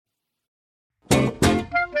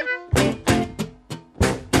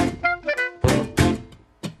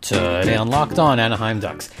Today on Locked On Anaheim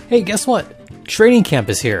Ducks. Hey, guess what? Training camp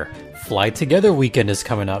is here. Fly Together weekend is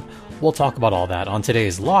coming up. We'll talk about all that on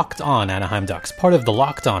today's Locked On Anaheim Ducks, part of the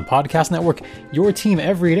Locked On Podcast Network, your team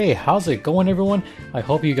every day. How's it going, everyone? I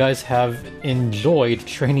hope you guys have enjoyed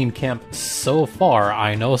training camp so far.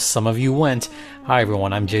 I know some of you went. Hi,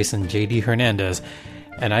 everyone. I'm Jason JD Hernandez,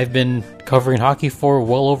 and I've been covering hockey for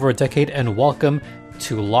well over a decade, and welcome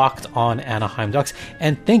to Locked On Anaheim Ducks,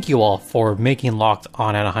 and thank you all for making Locked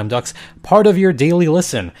On Anaheim Ducks part of your daily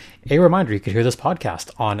listen. A reminder, you can hear this podcast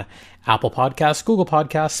on Apple Podcasts, Google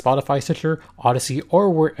Podcasts, Spotify, Stitcher, Odyssey, or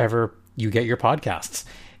wherever you get your podcasts.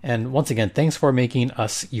 And once again, thanks for making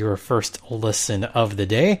us your first listen of the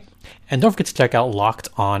day. And don't forget to check out Locked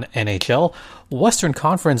On NHL, Western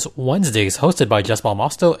Conference Wednesdays, hosted by Jess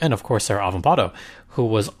Balmosto and, of course, Sarah Avampado, who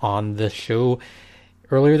was on the show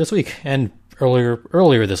earlier this week. And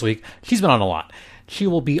earlier this week, she's been on a lot. She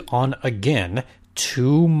will be on again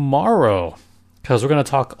tomorrow, because we're going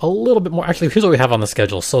to talk a little bit more. Actually, here's what we have on the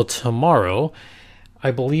schedule. So tomorrow,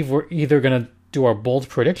 I believe we're either going to do our bold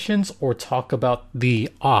predictions or talk about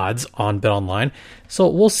the odds on BetOnline. So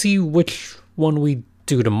we'll see which one we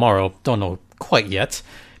do tomorrow. Don't know quite yet.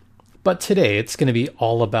 But today, it's going to be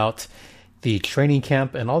all about the training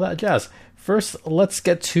camp and all that jazz. First, let's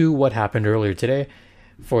get to what happened earlier today.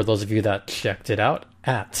 For those of you that checked it out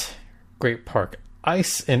at Great Park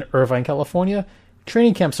Ice in Irvine, California,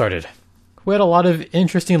 training camp started. We had a lot of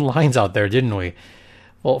interesting lines out there, didn't we?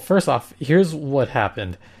 Well, first off, here's what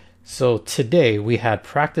happened. So today we had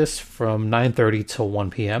practice from 9:30 to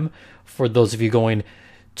 1 p.m. For those of you going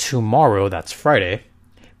tomorrow, that's Friday,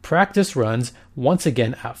 practice runs once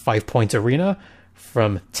again at 5 Points Arena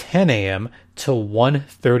from 10 a.m. to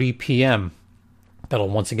 1:30 p.m. That'll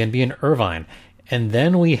once again be in Irvine. And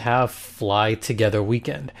then we have Fly Together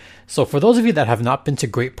weekend. So for those of you that have not been to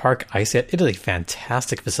Great Park Ice yet, it is a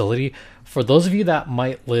fantastic facility. For those of you that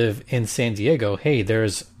might live in San Diego, hey,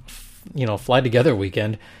 there's, Fly Together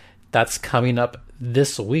weekend. That's coming up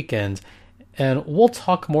this weekend. And we'll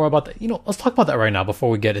talk more about that. Let's talk about that right now before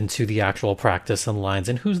we get into the actual practice and lines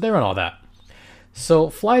and who's there and all that. So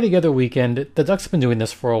Fly Together weekend, the Ducks have been doing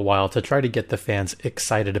this for a while to try to get the fans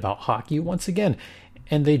excited about hockey once again.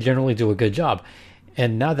 And they generally do a good job.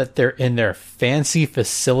 And now that they're in their fancy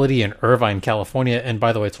facility in Irvine, California, and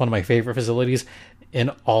by the way, it's one of my favorite facilities in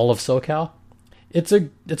all of SoCal, it's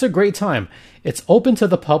a great time. It's open to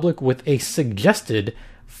the public with a suggested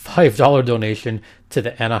 $5 donation to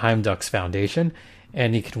the Anaheim Ducks Foundation.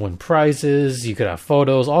 And you can win prizes, you could have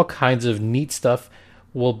photos, all kinds of neat stuff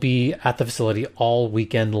will be at the facility all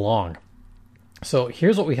weekend long. So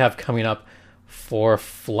here's what we have coming up for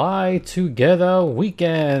Fly Together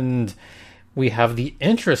weekend. We have the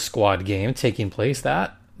intra-squad game taking place.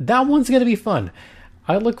 That one's going to be fun.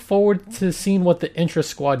 I look forward to seeing what the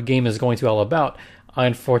intra-squad game is going to be all about. I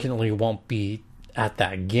unfortunately won't be at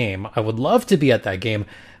that game. I would love to be at that game,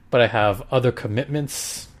 but I have other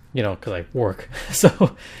commitments, because I work.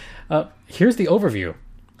 So here's the overview.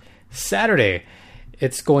 Saturday,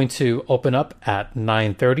 it's going to open up at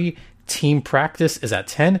 9:30. Team practice is at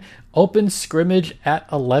 10. Open scrimmage at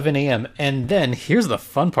 11 a.m. And then, here's the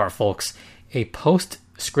fun part, folks. A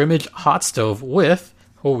post-scrimmage hot stove with,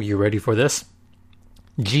 you ready for this?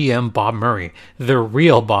 GM Bob Murray. The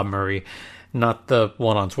real Bob Murray, not the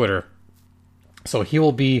one on Twitter. So he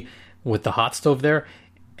will be with the hot stove there.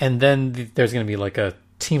 And then there's going to be like a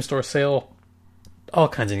team store sale, all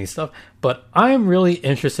kinds of neat stuff. But I'm really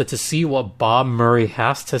interested to see what Bob Murray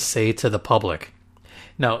has to say to the public.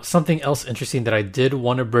 Now, something else interesting that I did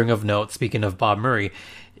want to bring of note, speaking of Bob Murray,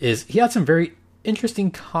 is he had some very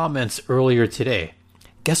interesting comments earlier today.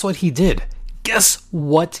 Guess what he did? Guess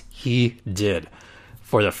what he did?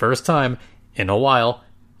 For the first time in a while,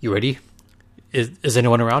 you ready? Is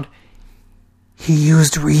anyone around? He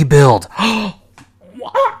used rebuild.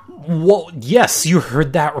 Whoa, yes, you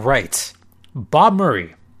heard that right. Bob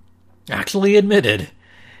Murray actually admitted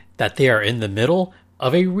that they are in the middle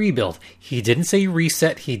of a rebuild. He didn't say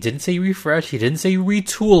reset, he didn't say refresh, he didn't say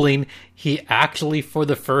retooling. He actually, for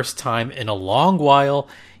the first time in a long while,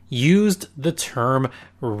 used the term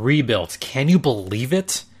rebuild. Can you believe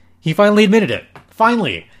it? He finally admitted it.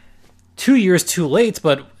 Finally. 2 years too late,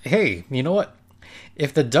 but hey, you know what?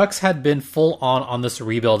 If the Ducks had been full on this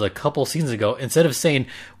rebuild a couple seasons ago, instead of saying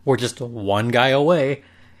we're just one guy away,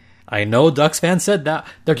 I know Ducks fans said that.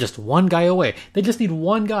 They're just one guy away. They just need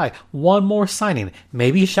one guy, one more signing.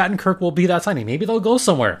 Maybe Shattenkirk will be that signing. Maybe they'll go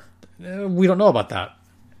somewhere. We don't know about that.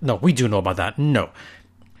 No, we do know about that. No.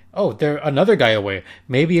 Oh, they're another guy away.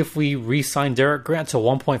 Maybe if we re-sign Derek Grant to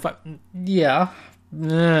 1.5. Yeah.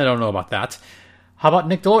 I don't know about that. How about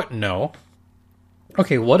Nick Deloitte? No.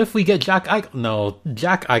 Okay, what if we get Jack Eichel? No,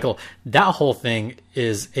 Jack Eichel, that whole thing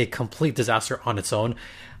is a complete disaster on its own.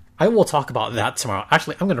 I will talk about that tomorrow.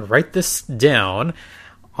 Actually, I'm going to write this down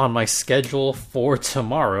on my schedule for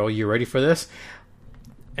tomorrow. You ready for this?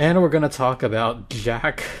 And we're going to talk about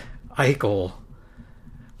Jack Eichel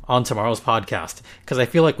on tomorrow's podcast, because I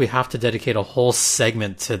feel like we have to dedicate a whole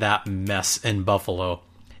segment to that mess in Buffalo.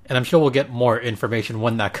 And I'm sure we'll get more information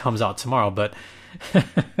when that comes out tomorrow, but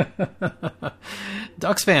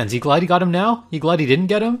Ducks fans, you glad he got him now? You glad he didn't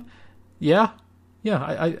get him? Yeah,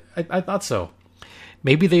 I thought so.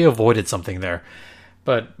 Maybe they avoided something there,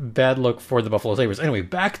 but bad luck for the Buffalo Sabres. Anyway,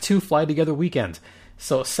 back to Fly Together weekend.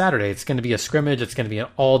 So Saturday, it's going to be a scrimmage. It's going to be an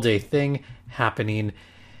all-day thing happening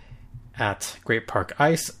at Great Park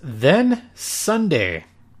Ice. Then Sunday,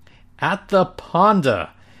 at the Ponda,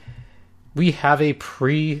 we have a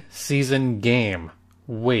preseason game.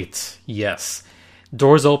 Wait, yes.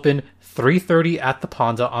 Doors open 3:30 at the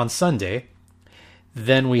Ponda on Sunday.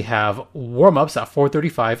 Then we have warm-ups at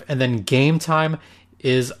 4:35, and then game time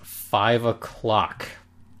is 5 o'clock.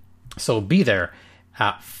 So be there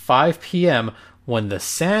at 5 p.m. when the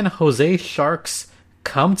San Jose Sharks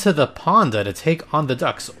come to the Ponda to take on the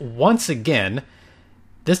Ducks. Once again,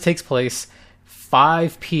 this takes place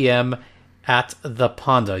 5 p.m. at the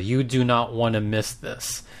Ponda. You do not want to miss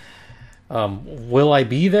this. Will I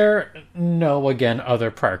be there? No, again, other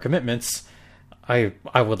prior commitments. I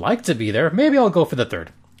would like to be there. Maybe I'll go for the 3rd.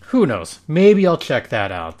 Who knows? Maybe I'll check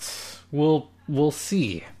that out. We'll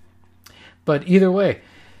see. But either way,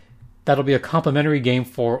 that'll be a complimentary game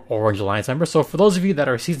for Orange Alliance members. So for those of you that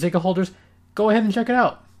are season ticket holders, go ahead and check it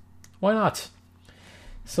out. Why not?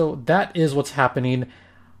 So that is what's happening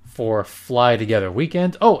for Fly Together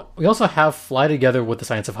weekend. Oh, we also have Fly Together with the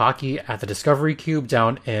Science of Hockey at the Discovery Cube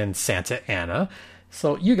down in Santa Ana.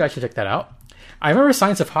 So you guys should check that out. I remember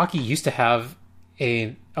Science of Hockey used to have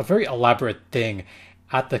a very elaborate thing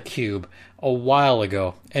at the Cube a while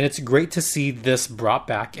ago, and it's great to see this brought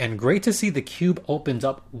back and great to see the Cube opened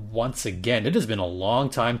up once again. It has been a long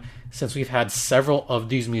time since we've had several of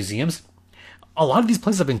these museums. A lot of these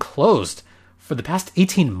places have been closed for the past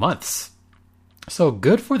 18 months. So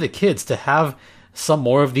good for the kids to have some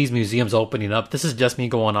more of these museums opening up. This is just me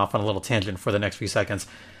going off on a little tangent for the next few seconds.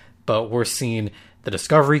 But we're seeing the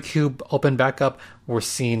Discovery Cube open back up. We're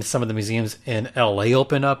seeing some of the museums in LA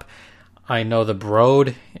open up. I know the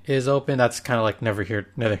Broad is open. That's kind of like neither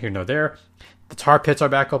here nor there. The Tar Pits are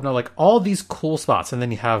back open. Like all these cool spots. And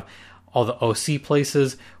then you have all the OC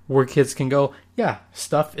places where kids can go. Yeah,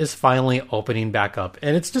 stuff is finally opening back up.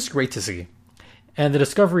 And it's just great to see. And the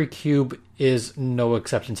Discovery Cube is no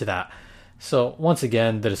exception to that. So once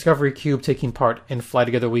again, the Discovery Cube taking part in Fly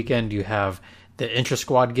Together weekend. You have the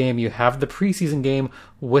intra-squad game. You have the preseason game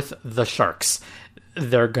with the Sharks.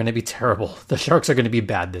 They're going to be terrible. The Sharks are going to be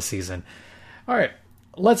bad this season. All right,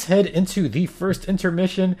 let's head into the first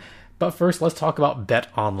intermission. But first, let's talk about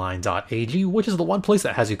betonline.ag, which is the one place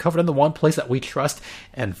that has you covered and the one place that we trust.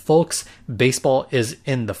 And folks, baseball is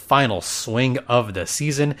in the final swing of the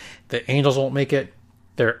season. The Angels won't make it.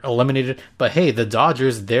 They're eliminated. But hey, the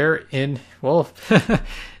Dodgers, they're in, well,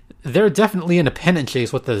 they're definitely in a pennant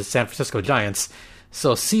chase with the San Francisco Giants.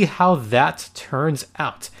 So see how that turns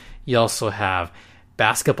out. You also have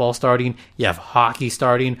basketball starting. You have hockey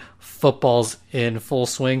starting. Football's in full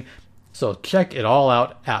swing. So check it all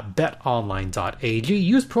out at betonline.ag.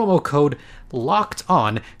 Use promo code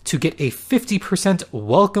LOCKEDON to get a 50%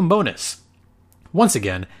 welcome bonus. Once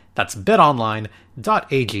again, that's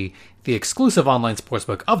betonline.ag, the exclusive online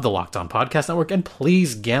sportsbook of the Locked On Podcast Network, and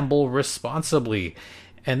please gamble responsibly.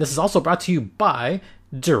 And this is also brought to you by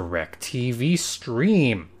DirecTV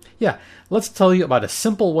Stream. Yeah, let's tell you about a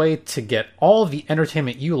simple way to get all the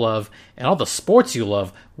entertainment you love and all the sports you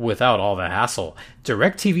love without all the hassle.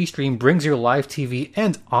 DirecTV Stream brings your live TV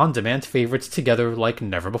and on-demand favorites together like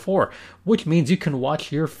never before, which means you can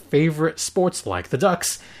watch your favorite sports like the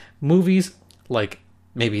Ducks, movies like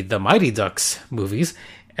maybe the Mighty Ducks movies,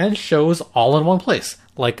 and shows all in one place,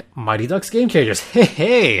 like Mighty Ducks Game Changers.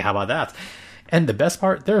 Hey, how about that? And the best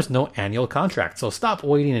part, there's no annual contract, so stop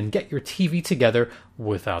waiting and get your TV together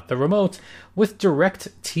without the remote with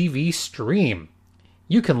DirecTV Stream.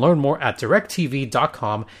 You can learn more at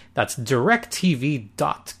directtv.com. That's directtv.com.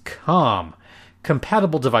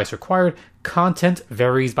 Compatible device required. Content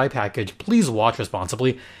varies by package. Please watch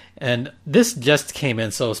responsibly. And this just came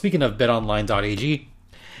in, so speaking of betonline.ag,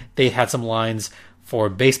 they had some lines for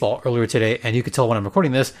baseball earlier today, and you can tell when I'm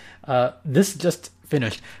recording this, this just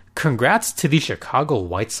finished. Congrats to the Chicago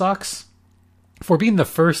White Sox for being the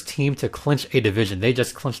first team to clinch a division. They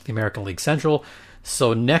just clinched the American League Central.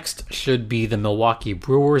 So next should be the Milwaukee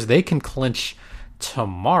Brewers. They can clinch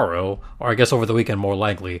tomorrow, or I guess over the weekend more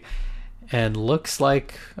likely. And looks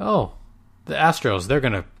like, the Astros, they're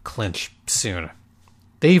going to clinch soon.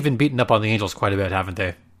 They've even beaten up on the Angels quite a bit, haven't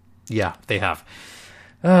they? Yeah, they have.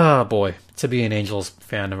 Oh boy, to be an Angels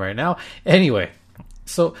fan right now. Anyway,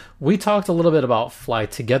 so we talked a little bit about Fly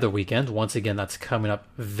Together Weekend. Once again, that's coming up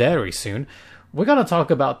very soon. We're going to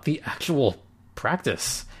talk about the actual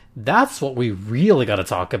practice. That's what we really got to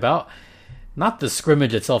talk about, not the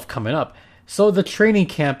scrimmage itself coming up. So the training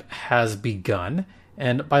camp has begun.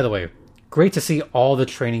 And by the way, great to see all the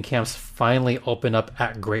training camps finally open up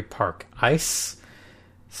at Great Park Ice.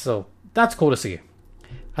 So that's cool to see.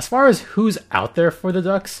 As far as who's out there for the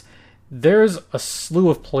Ducks, there's a slew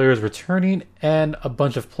of players returning and a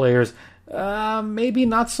bunch of players maybe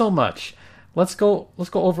not so much. Let's go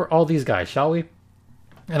over all these guys, shall we?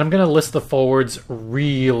 And I'm going to list the forwards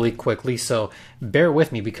really quickly, so bear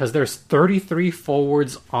with me because there's 33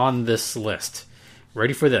 forwards on this list.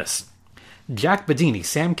 Ready for this? Jack Bedini,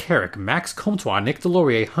 Sam Carrick, Max Comtois, Nick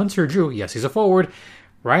Delorier, Hunter Drew, yes, he's a forward,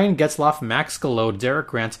 Ryan Getzlaff, Max Gallo, Derek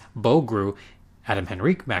Grant, Bo Grew, Adam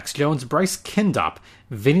Henrique, Max Jones, Bryce Kindop,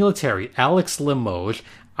 Vinny Lettieri, Alex Limoges,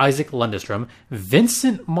 Isaac Lundestrom,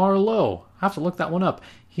 Vincent Marleau. I have to look that one up.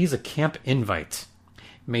 He's a camp invite.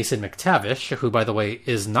 Mason McTavish, who, by the way,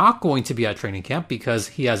 is not going to be at training camp because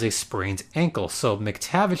he has a sprained ankle, so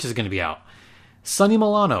McTavish is going to be out. Sonny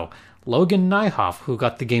Milano, Logan Nyhoff, who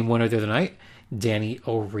got the game winner the other night, Danny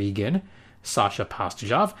O'Regan, Sasha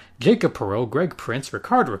Pastujov, Jacob Perreault, Greg Prince,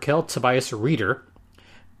 Ricard Raquel, Tobias Reeder,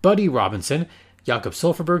 Buddy Robinson, Jakob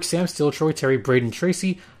Silverberg, Sam Steele, Troy Terry, Braden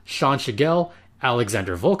Tracy, Sean Shigell,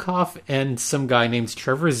 Alexander Volkov, and some guy named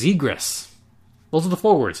Trevor Zegras. Those are the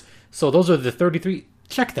forwards. So those are the 33.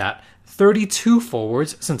 Check that. 32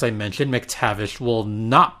 forwards, since I mentioned McTavish will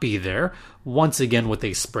not be there, once again with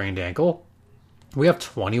a sprained ankle. We have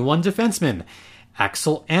 21 defensemen.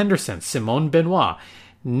 Axel Anderson, Simone Benoit,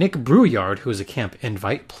 Nick Brouillard, who is a camp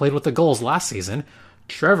invite, played with the Gulls last season,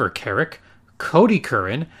 Trevor Carrick, Cody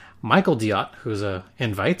Curran, Michael Diot, who's an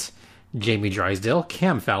invite, Jamie Drysdale,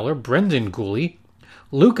 Cam Fowler, Brendan Gooley,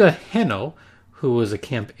 Luca Heno, who was a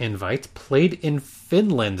camp invite, played in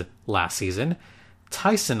Finland last season,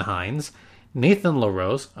 Tyson Hines, Nathan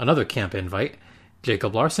LaRose, another camp invite,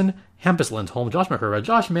 Jacob Larson, Hampus Lindholm, Josh Mahura,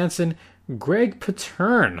 Josh Manson, Greg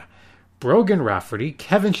Patern, Brogan Rafferty,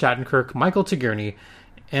 Kevin Shattenkirk, Michael Tigerney,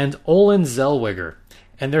 and Olin Zellweger.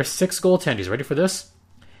 And there's 6 goaltenders. Ready for this?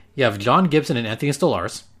 You have John Gibson and Anthony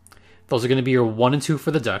Stolarz. Those are going to be your 1 and 2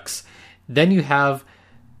 for the Ducks. Then you have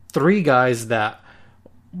 3 guys that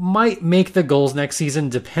might make the goals next season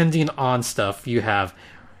depending on stuff. You have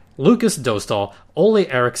Lucas Dostal, Ole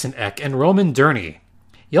Eriksson Ek, and Roman Durney.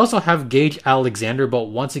 You also have Gage Alexander, but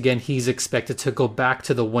once again, he's expected to go back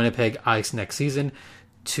to the Winnipeg Ice next season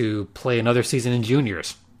to play another season in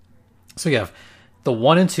juniors. So you have the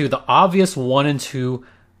 1 and 2, the obvious 1 and 2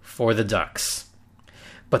 for the Ducks.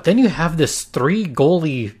 But then you have this 3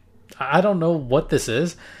 goalie, I don't know what this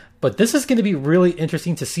is, but this is going to be really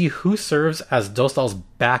interesting to see who serves as Dostal's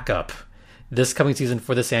backup this coming season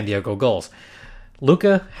for the San Diego Gulls.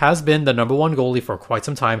 Luca has been the number 1 goalie for quite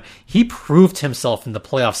some time. He proved himself in the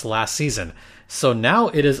playoffs last season. So now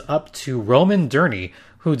it is up to Roman Durney,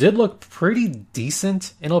 who did look pretty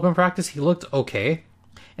decent in open practice. He looked okay.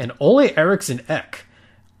 And Ole Eriksson Ek.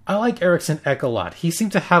 I like Eriksson Ek a lot. He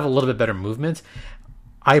seemed to have a little bit better movement.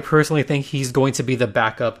 I personally think he's going to be the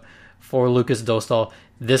backup for Lucas Dostal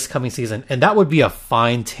this coming season. And that would be a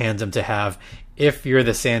fine tandem to have if you're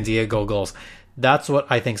the San Diego Gulls. That's what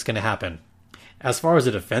I think is going to happen. As far as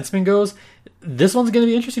the defenseman goes, this one's going to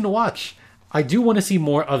be interesting to watch. I do want to see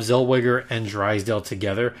more of Zellweger and Drysdale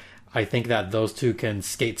together. I think that those two can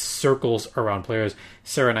skate circles around players.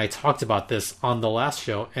 Sarah and I talked about this on the last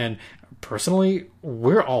show, and personally,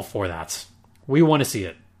 we're all for that. We want to see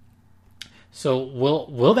it. So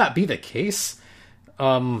will that be the case?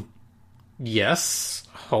 Yes.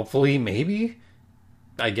 Hopefully, maybe.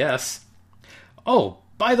 I guess. Oh,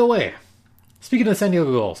 by the way, speaking of the San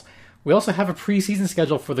Diego Gulls, we also have a preseason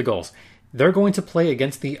schedule for the Gulls. They're going to play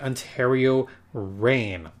against the Ontario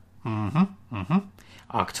Reign.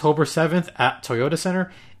 October 7th at Toyota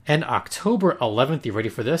Center and October 11th, you ready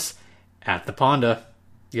for this? At the Ponda.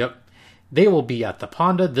 Yep. They will be at the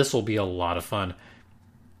Ponda. This will be a lot of fun.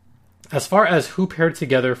 As far as who paired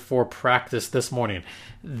together for practice this morning,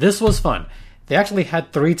 this was fun. They actually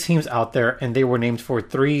had 3 teams out there, and they were named for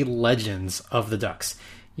 3 legends of the Ducks.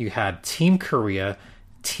 You had Team Korea,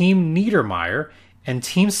 Team Niedermeyer, and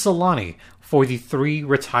Team Solani for the 3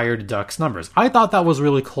 retired Ducks numbers. I thought that was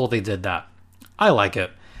really cool they did that. I like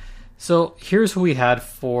it. So here's who we had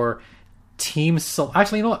for Team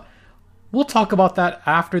Actually, you know what? We'll talk about that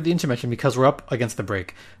after the intermission because we're up against the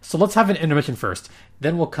break. So let's have an intermission first.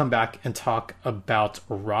 Then we'll come back and talk about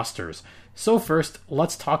rosters. So first,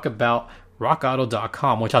 let's talk about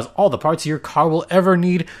RockAuto.com, which has all the parts your car will ever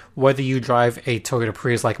need, whether you drive a Toyota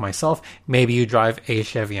Prius like myself, maybe you drive a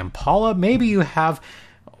Chevy Impala, maybe you have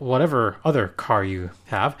whatever other car you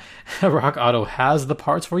have. Rock Auto has the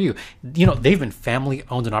parts for you. You know, they've been family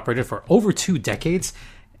owned and operated for over 2 decades.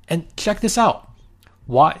 And check this out.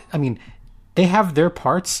 They have their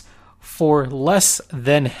parts for less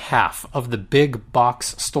than half of the big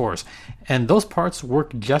box stores. And those parts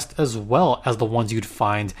work just as well as the ones you'd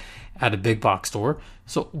find at a big box store.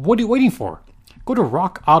 So what are you waiting for? Go to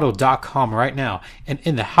rockauto.com right now, and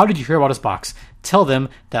in the How Did You Hear About Us box, tell them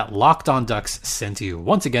that Locked On Ducks sent you.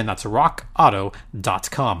 Once again, that's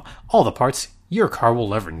rockauto.com. All the parts your car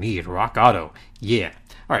will ever need. Rock Auto. Yeah.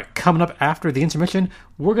 All right, coming up after the intermission,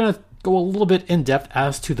 we're going to go a little bit in depth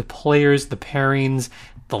as to the players, the pairings,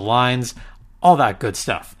 the lines, all that good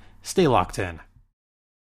stuff. Stay locked in.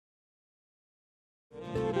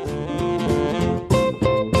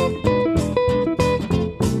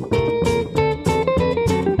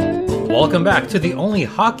 Welcome back to the only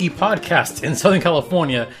hockey podcast in Southern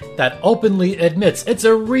California that openly admits it's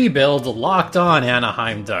a rebuild. Locked On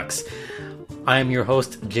Anaheim Ducks. I am your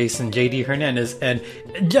host, Jason J.D. Hernandez, and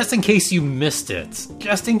just in case you missed it,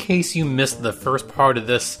 just in case you missed the first part of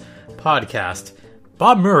this podcast,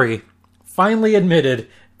 Bob Murray finally admitted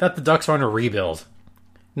that the Ducks are on a rebuild.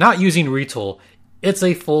 Not using retool, it's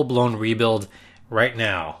a full-blown rebuild right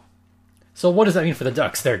now. So what does that mean for the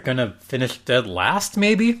Ducks? They're going to finish dead last,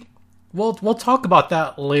 maybe? We'll talk about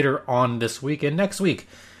that later on this week and next week.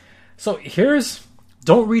 So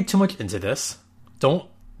don't read too much into this.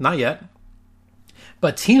 Not yet.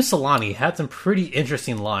 But Team Solani had some pretty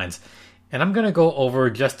interesting lines, and I'm going to go over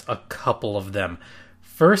just a couple of them.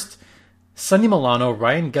 First, Sonny Milano,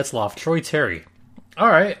 Ryan Getzlaf, Troy Terry. All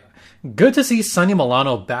right, good to see Sonny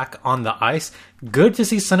Milano back on the ice. Good to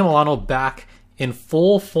see Sonny Milano back in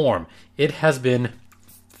full form. It has been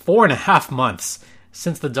 4.5 months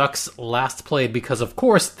since the Ducks last played because, of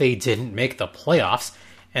course, they didn't make the playoffs,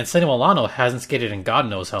 and Sonny Milano hasn't skated in God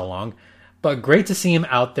knows how long. But great to see him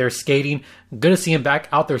out there skating. Good to see him back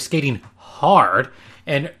out there skating hard.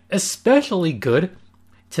 And especially good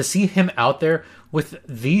to see him out there with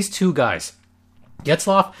these two guys.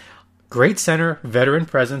 Getzlaf, great center, veteran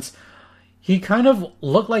presence. He kind of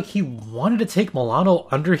looked like he wanted to take Milano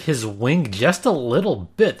under his wing just a little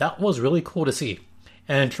bit. That was really cool to see.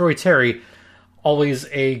 And Troy Terry, always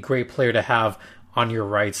a great player to have on your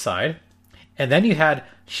right side. And then you had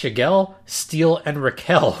Shigel, Steele, and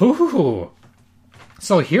Raquel. Ooh.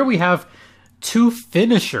 So here we have 2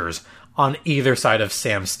 finishers on either side of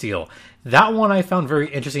Sam Steele. That one I found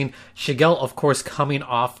very interesting. Shigel, of course, coming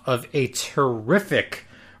off of a terrific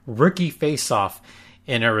rookie faceoff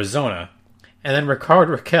in Arizona. And then Rickard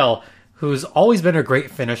Raquel, who's always been a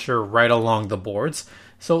great finisher right along the boards.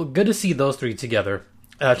 So good to see those 3 together.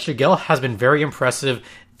 Shigel has been very impressive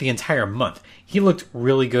the entire month. He looked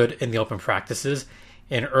really good in the open practices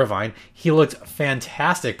in Irvine. He looked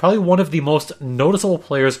fantastic. Probably one of the most noticeable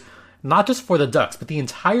players, not just for the Ducks, but the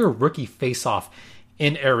entire rookie faceoff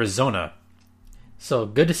in Arizona. So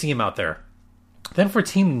good to see him out there. Then for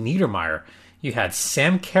Team Niedermeyer, you had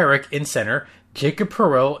Sam Carrick in center, Jacob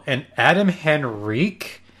Perreault, and Adam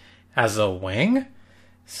Henrique as a wing.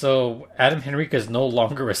 So Adam Henrique is no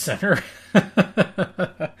longer a center.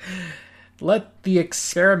 Let the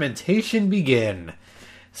experimentation begin.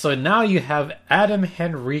 So now you have Adam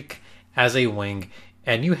Henrique as a wing,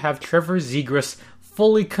 and you have Trevor Zegras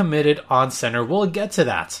fully committed on center. We'll get to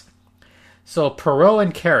that. So Perreault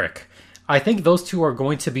and Carrick, I think those 2 are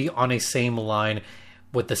going to be on a same line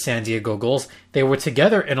with the San Diego Gulls. They were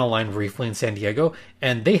together in a line briefly in San Diego,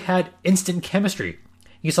 and they had instant chemistry.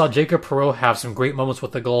 You saw Jacob Perreault have some great moments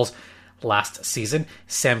with the Gulls last season.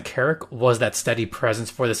 Sam Carrick was that steady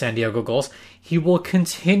presence for the San Diego Gulls. He will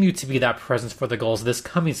continue to be that presence for the Gulls this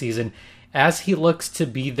coming season as he looks to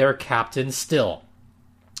be their captain still.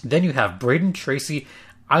 Then you have Braden Tracy,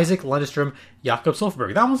 Isaac Lundestrom, Jakob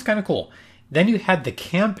Silfverberg. That one's kind of cool. Then you had the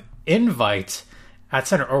camp invite at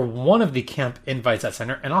center, or one of the camp invites at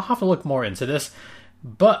center, and I'll have to look more into this,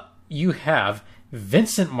 but you have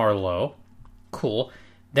Vincent Marleau, cool.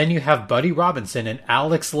 Then you have Buddy Robinson and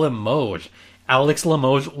Alex Limoges. Alex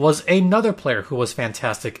Limoges was another player who was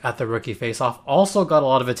fantastic at the rookie faceoff. Also got a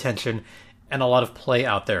lot of attention and a lot of play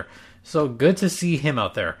out there. So good to see him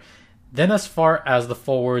out there. Then as far as the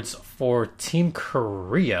forwards for Team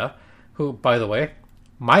Korea, who, by the way,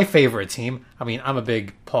 my favorite team. I mean, I'm a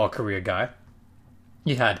big Paul Korea guy.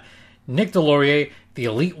 You had Nick Delorier, the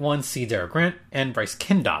Elite One C. Derek Grant, and Bryce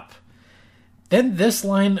Kindop. Then this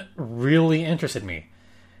line really interested me.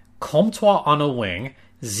 Comtois on a wing,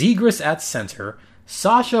 Zegras at center,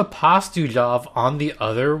 Sasha Pastujov on the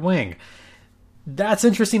other wing. That's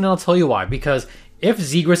interesting, and I'll tell you why. Because if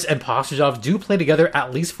Zegras and Pastujov do play together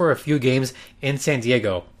at least for a few games in San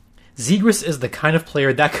Diego, Zegras is the kind of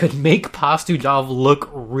player that could make Pastujov look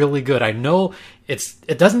really good. I know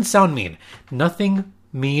it doesn't sound mean. Nothing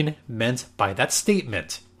mean meant by that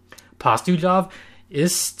statement. Pastujov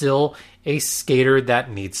is still a skater that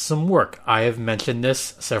needs some work. I have mentioned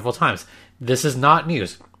this several times. This is not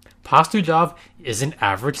news. Pastujov is an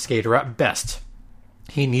average skater at best.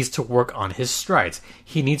 He needs to work on his strides.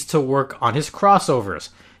 He needs to work on his crossovers.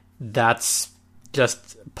 That's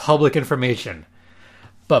just public information.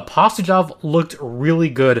 But Pastujov looked really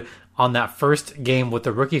good on that first game with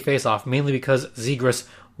the rookie faceoff, mainly because Zegras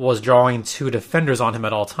was drawing two defenders on him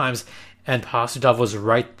at all times, and Pastujov was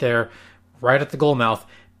right there, right at the goal mouth,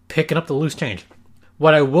 picking up the loose change.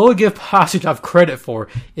 What I will give Pastujov credit for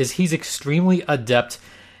is he's extremely adept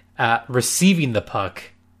at receiving the puck.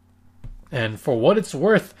 And for what it's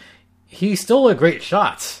worth, he's still a great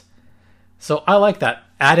shot. So I like that.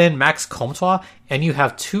 Add in Max Comtois, and you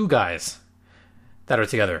have two guys that are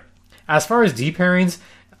together. As far as D pairings,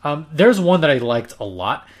 there's one that I liked a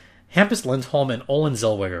lot. Hampus Lindholm and Olen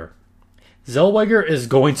Zellweger. Zellweger is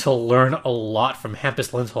going to learn a lot from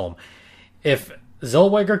Hampus Lindholm. If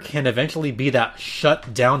Zellweger can eventually be that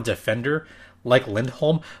shut-down defender like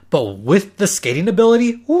Lindholm, but with the skating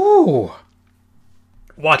ability, ooh,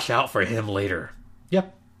 watch out for him later.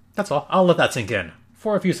 Yep, that's all. I'll let that sink in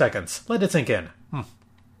for a few seconds. Let it sink in.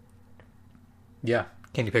 Yeah,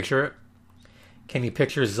 can you picture it? Can you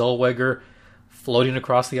picture Zellweger floating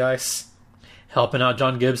across the ice, helping out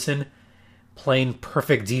John Gibson, playing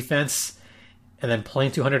perfect defense, and then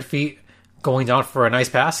playing 200 feet, going down for a nice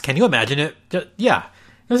pass? Can you imagine it? Yeah,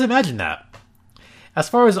 just imagine that. As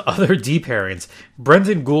far as other D pairings,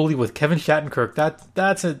 Brendan Gooley with Kevin Shattenkirk,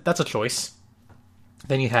 that's a choice.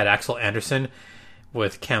 Then you had Axel Anderson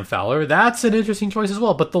with Cam Fowler. That's an interesting choice as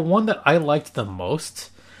well. But the one that I liked the most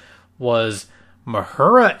was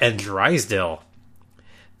Mahura and Drysdale.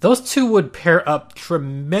 Those two would pair up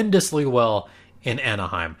tremendously well in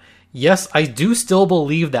Anaheim. Yes, I do still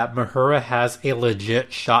believe that Mahura has a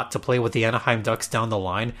legit shot to play with the Anaheim Ducks down the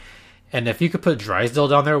line. And if you could put Drysdale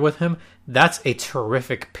down there with him, that's a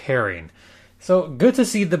terrific pairing. So good to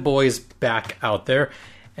see the boys back out there.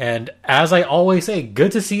 And as I always say,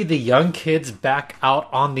 good to see the young kids back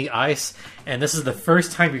out on the ice. And this is the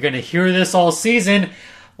first time you're going to hear this all season.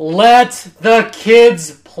 Let the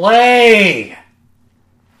kids play!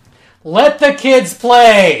 Let the kids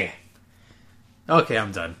play! Okay,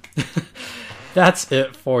 I'm done. That's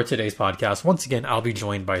it for today's podcast. Once again, I'll be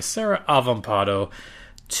joined by Sarah Avampado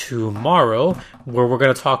tomorrow, where we're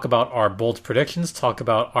going to talk about our bold predictions, talk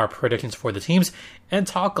about our predictions for the teams, and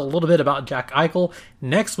talk a little bit about Jack Eichel.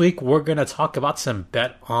 Next week, we're going to talk about some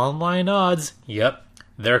Bet Online odds. Yep,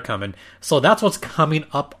 they're coming. So that's what's coming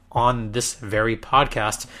up on this very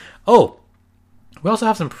podcast. Oh, we also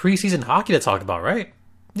have some preseason hockey to talk about, right?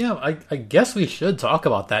 Yeah, I guess we should talk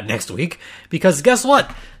about that next week, because guess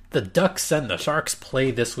what? The Ducks and the Sharks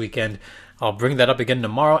play this weekend. I'll bring that up again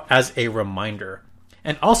tomorrow as a reminder.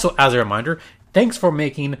 And also as a reminder, thanks for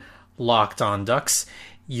making Locked On Ducks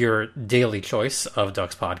your daily choice of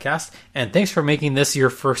Ducks podcast. And thanks for making this your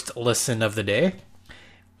first listen of the day,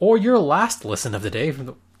 or your last listen of the day,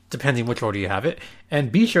 depending which order you have it.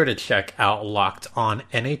 And be sure to check out Locked On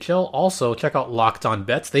NHL. Also, check out Locked On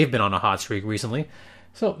Bets. They've been on a hot streak recently.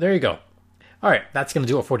 So there you go. All right, that's going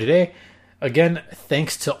to do it for today. Again,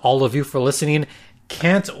 thanks to all of you for listening.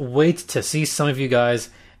 Can't wait to see some of you guys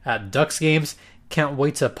at Ducks games. Can't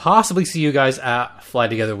wait to possibly see you guys at Fly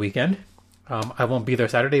Together Weekend. I won't be there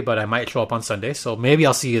Saturday, but I might show up on Sunday, so maybe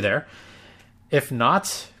I'll see you there. If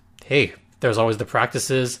not, hey, there's always the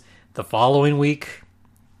practices the following week.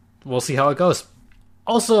 We'll see how it goes.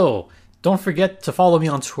 Also, don't forget to follow me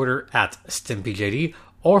on Twitter at StimpyJD,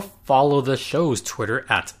 or follow the show's Twitter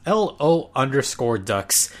at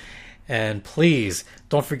LO_Ducks. And please,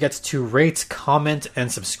 don't forget to rate, comment,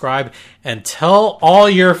 and subscribe. And tell all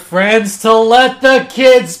your friends to let the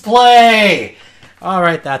kids play!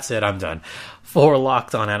 Alright, that's it. I'm done. For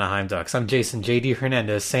Locked On Anaheim Ducks, I'm Jason JD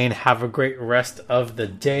Hernandez saying have a great rest of the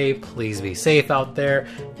day. Please be safe out there.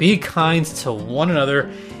 Be kind to one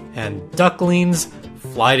another. And Ducklings,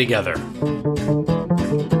 fly together.